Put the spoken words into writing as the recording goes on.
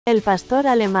El pastor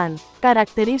alemán.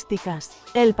 Características.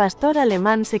 El pastor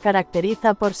alemán se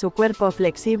caracteriza por su cuerpo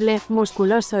flexible,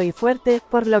 musculoso y fuerte,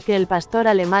 por lo que el pastor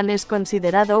alemán es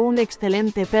considerado un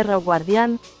excelente perro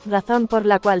guardián, razón por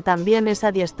la cual también es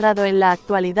adiestrado en la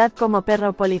actualidad como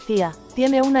perro policía.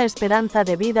 Tiene una esperanza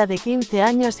de vida de 15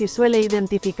 años y suele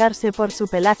identificarse por su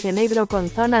pelaje negro con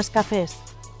zonas cafés.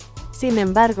 Sin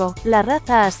embargo, la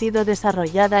raza ha sido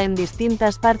desarrollada en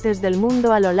distintas partes del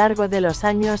mundo a lo largo de los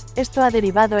años. Esto ha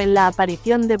derivado en la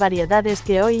aparición de variedades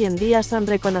que hoy en día son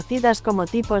reconocidas como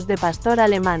tipos de pastor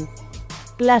alemán.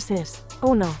 Clases.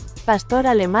 1. Pastor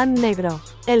alemán negro.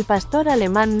 El pastor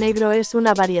alemán negro es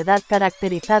una variedad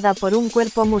caracterizada por un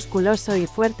cuerpo musculoso y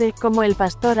fuerte, como el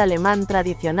pastor alemán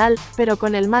tradicional, pero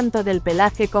con el manto del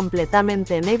pelaje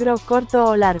completamente negro, corto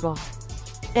o largo.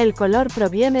 El color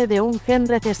proviene de un gen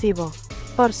recesivo.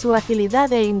 Por su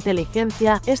agilidad e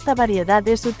inteligencia, esta variedad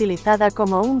es utilizada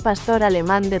como un pastor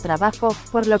alemán de trabajo,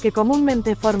 por lo que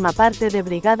comúnmente forma parte de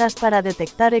brigadas para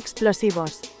detectar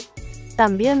explosivos.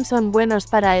 También son buenos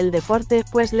para el deporte,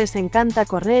 pues les encanta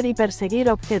correr y perseguir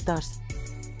objetos.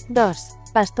 2.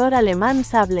 Pastor alemán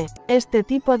sable. Este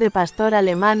tipo de pastor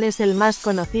alemán es el más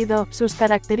conocido. Sus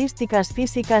características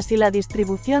físicas y la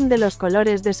distribución de los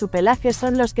colores de su pelaje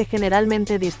son los que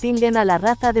generalmente distinguen a la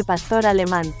raza de pastor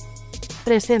alemán.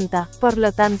 Presenta, por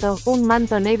lo tanto, un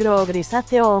manto negro o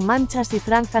grisáceo o manchas y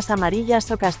franjas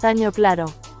amarillas o castaño claro.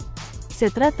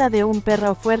 Se trata de un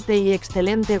perro fuerte y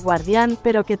excelente guardián,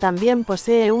 pero que también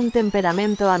posee un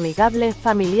temperamento amigable,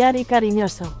 familiar y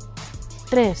cariñoso.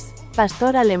 3.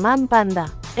 Pastor alemán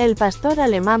panda. El pastor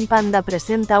alemán panda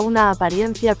presenta una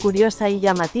apariencia curiosa y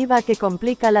llamativa que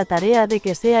complica la tarea de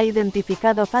que sea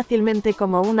identificado fácilmente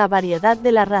como una variedad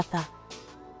de la raza.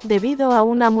 Debido a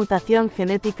una mutación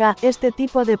genética, este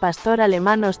tipo de pastor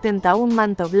alemán ostenta un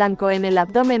manto blanco en el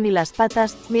abdomen y las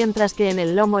patas, mientras que en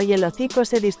el lomo y el hocico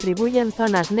se distribuyen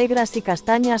zonas negras y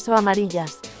castañas o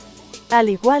amarillas. Al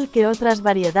igual que otras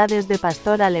variedades de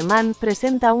pastor alemán,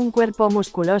 presenta un cuerpo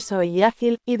musculoso y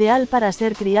ágil, ideal para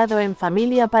ser criado en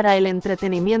familia para el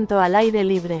entretenimiento al aire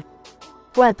libre.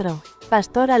 4.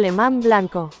 Pastor alemán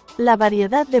blanco. La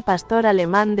variedad de pastor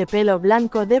alemán de pelo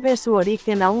blanco debe su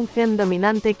origen a un gen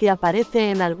dominante que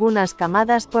aparece en algunas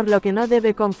camadas, por lo que no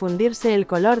debe confundirse el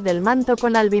color del manto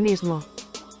con albinismo.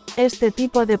 Este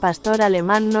tipo de pastor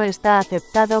alemán no está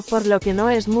aceptado, por lo que no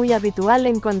es muy habitual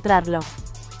encontrarlo.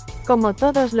 Como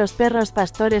todos los perros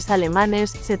pastores alemanes,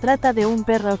 se trata de un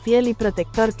perro fiel y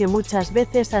protector que muchas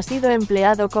veces ha sido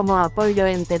empleado como apoyo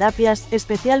en terapias,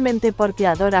 especialmente porque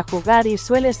adora jugar y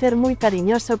suele ser muy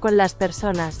cariñoso con las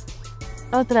personas.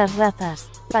 Otras razas.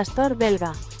 Pastor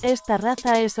belga. Esta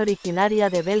raza es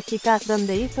originaria de Bélgica,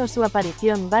 donde hizo su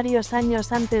aparición varios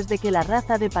años antes de que la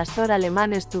raza de pastor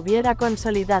alemán estuviera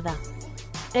consolidada.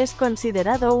 Es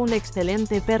considerado un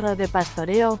excelente perro de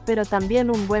pastoreo, pero también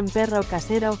un buen perro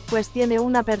casero, pues tiene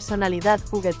una personalidad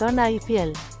juguetona y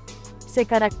fiel. Se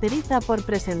caracteriza por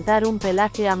presentar un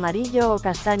pelaje amarillo o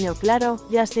castaño claro,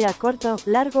 ya sea corto,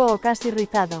 largo o casi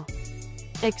rizado.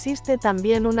 Existe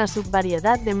también una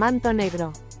subvariedad de manto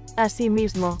negro.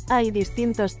 Asimismo, hay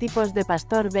distintos tipos de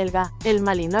pastor belga: el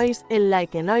malinois, el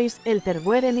laikenois, el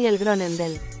tervueren y el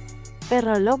gronendel.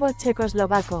 Perro lobo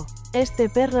checoslovaco. Este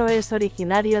perro es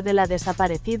originario de la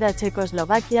desaparecida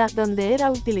Checoslovaquia, donde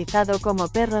era utilizado como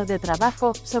perro de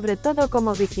trabajo, sobre todo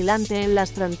como vigilante en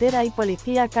las fronteras y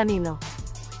policía canino.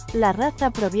 La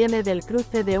raza proviene del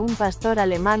cruce de un pastor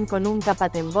alemán con un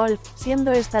Cappenwolf,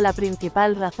 siendo esta la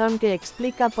principal razón que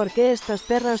explica por qué estos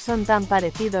perros son tan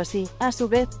parecidos y, a su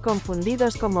vez,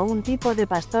 confundidos como un tipo de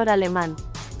pastor alemán.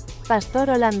 Pastor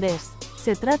holandés.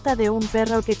 Se trata de un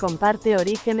perro que comparte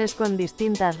orígenes con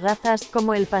distintas razas,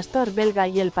 como el pastor belga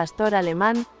y el pastor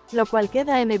alemán, lo cual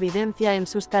queda en evidencia en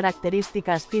sus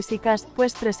características físicas,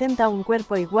 pues presenta un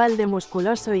cuerpo igual de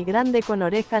musculoso y grande con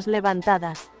orejas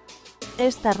levantadas.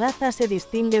 Esta raza se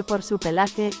distingue por su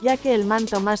pelaje, ya que el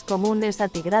manto más común es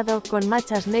atigrado, con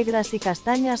manchas negras y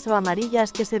castañas o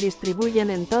amarillas que se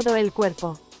distribuyen en todo el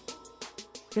cuerpo.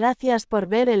 Gracias por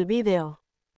ver el vídeo.